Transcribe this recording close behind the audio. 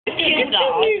It's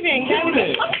still moving, hasn't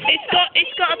it?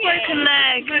 It's got a broken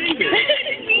leg.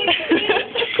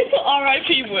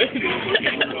 R.I.P. Wood.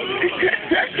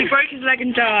 He broke his leg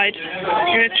and died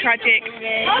in a tragic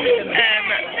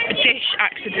dish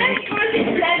accident.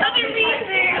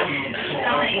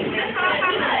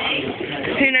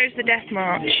 Who knows the death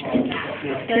march? I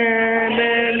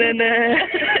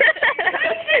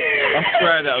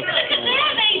swear that was...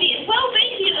 It's well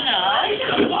bigger than us.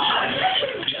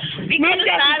 Mum's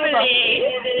Family.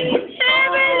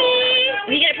 If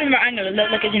you get it from the right angle, it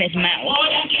looks like it's in its mouth.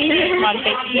 My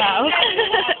big mouth.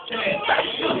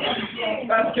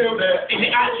 That's killed it. Is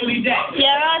it actually dead?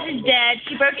 Yeah, ours is dead.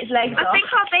 She broke its legs off. I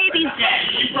think our baby's dead.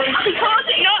 Because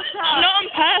not on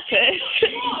purpose.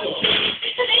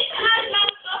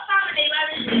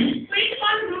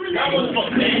 That was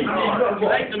fucked in.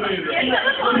 Take the movie.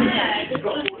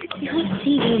 You can't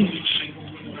see them.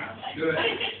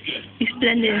 He's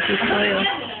blending into the soil.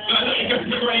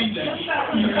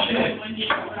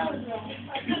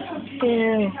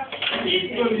 Ew.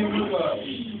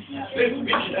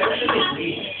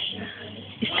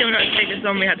 He's still not as big as the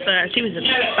one we had first. He was a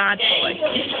bad boy.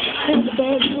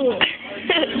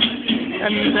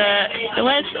 And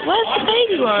where's the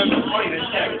baby one?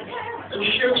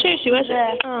 Seriously, where's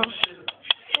it? Oh.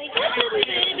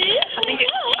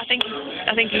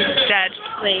 I think he's dead.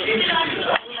 Wait.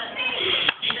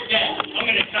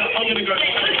 I'm gonna go.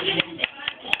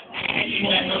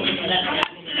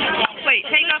 Wait,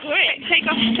 take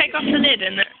off the lid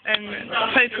and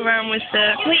poke around with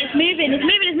the. Wait, it's moving. It's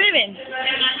moving. It's moving.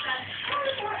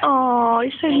 Oh,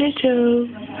 he's so little.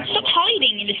 Stop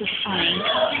hiding, you little thing.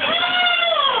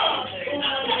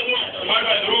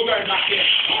 They're all going back in.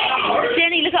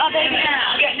 Jenny, look at our baby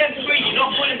now. Get them to reach, you're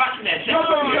not putting back in there.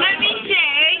 Let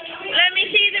me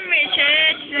see them,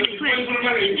 Richard.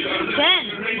 Ben.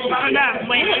 Oh no,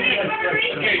 wait.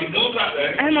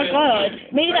 Oh my god.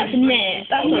 Maybe that's a knit.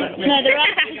 No, there are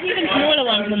even smaller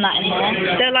ones than that in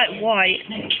there. They're like white.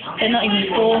 They're not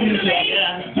even formed yet.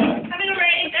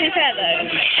 To be fair though,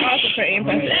 ours are pretty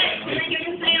impressive.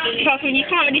 Apart from you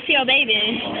can't really see our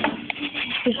baby.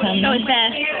 Oh, it's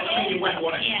there.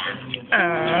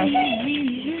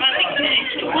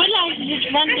 Woodlice are just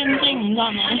random things,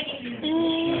 aren't they?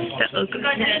 They're ugly.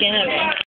 Scary.